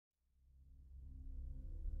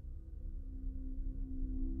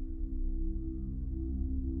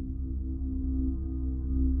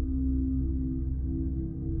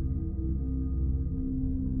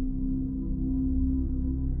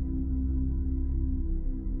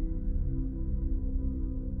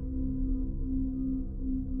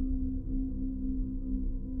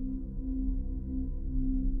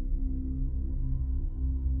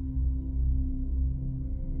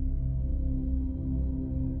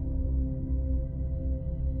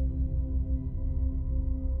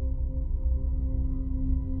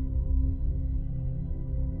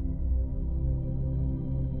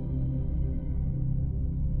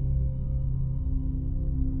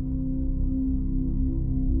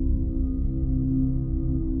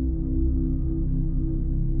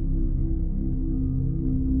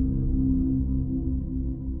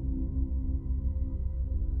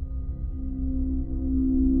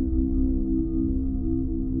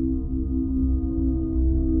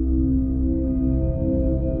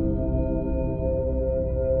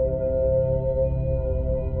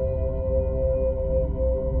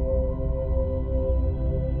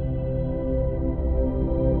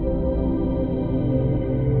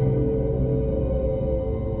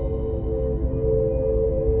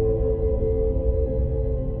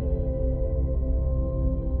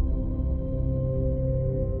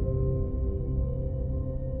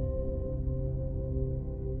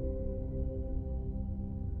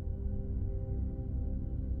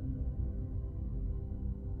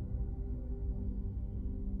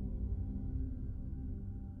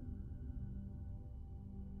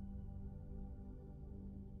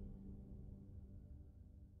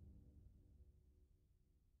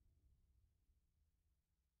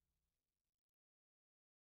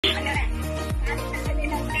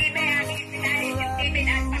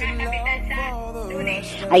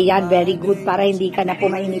Ayan, very good. Para hindi ka na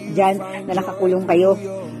pumainit dyan na nakakulong kayo.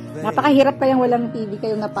 Napakahirap kayang walang TV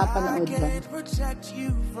kayong napapanood dyan.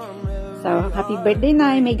 So, happy birthday,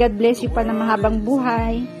 Nay. May God bless you pa na mahabang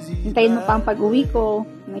buhay. Hintayin mo pa ang pag-uwi ko.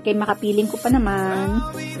 May kay makapiling ko pa naman.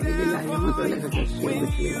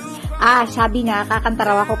 Sabi nga, kakanta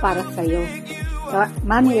raw ako para sa'yo.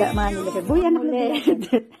 Manila, buyan ulit.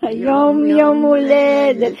 Ayom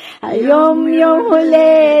ulit. Ayom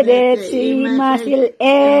ulit. Si Masil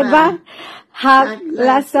Eva.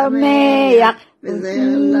 Hakla sa meyak.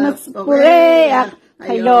 Pureyak.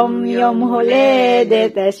 Ayom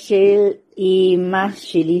ulit. Shil Ima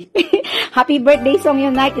Shili. Happy birthday song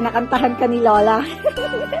yun, Nay. Kinakantahan ka ni Lola.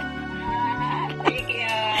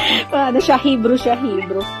 Ano siya? Hebrew.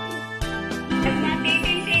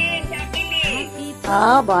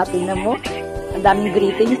 Bati na mo. Ang daming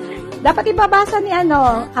greetings. Dapat ibabasa ni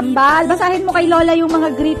Kambal. Basahin mo kay Lola yung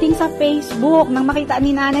mga greetings sa Facebook nang makita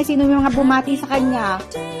ni Nanay sino yung mga bumati sa kanya.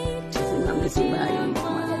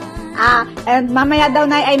 And mamaya daw,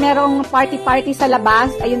 Nay, ay merong party sa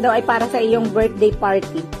labas. Ayun daw ay para sa iyong birthday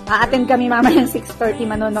party. A-attend kami mamaya 6:30,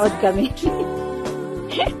 manonood kami.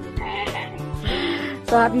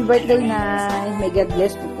 So, happy birthday, Nay. May God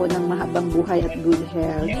bless po ng mahabang buhay at good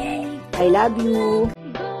health. I love you.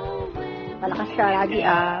 Malakas ka lagi,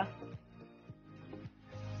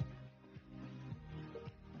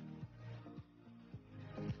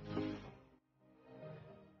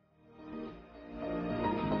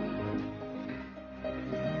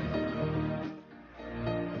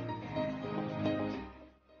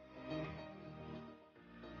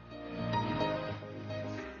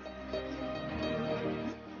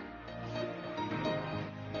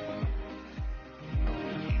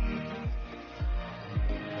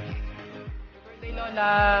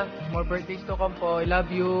 Lola, more birthdays to come po. I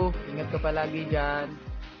love you. Ingat ka palagi dyan.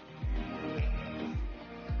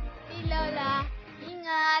 Hey Lola,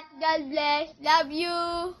 ingat. God bless. Love you.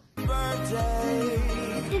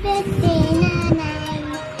 Happy birthday, Nanay.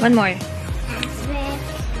 One more. Happy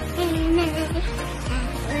birthday, Nanay.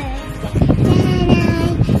 Happy birthday, Nanay.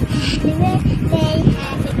 Happy birthday.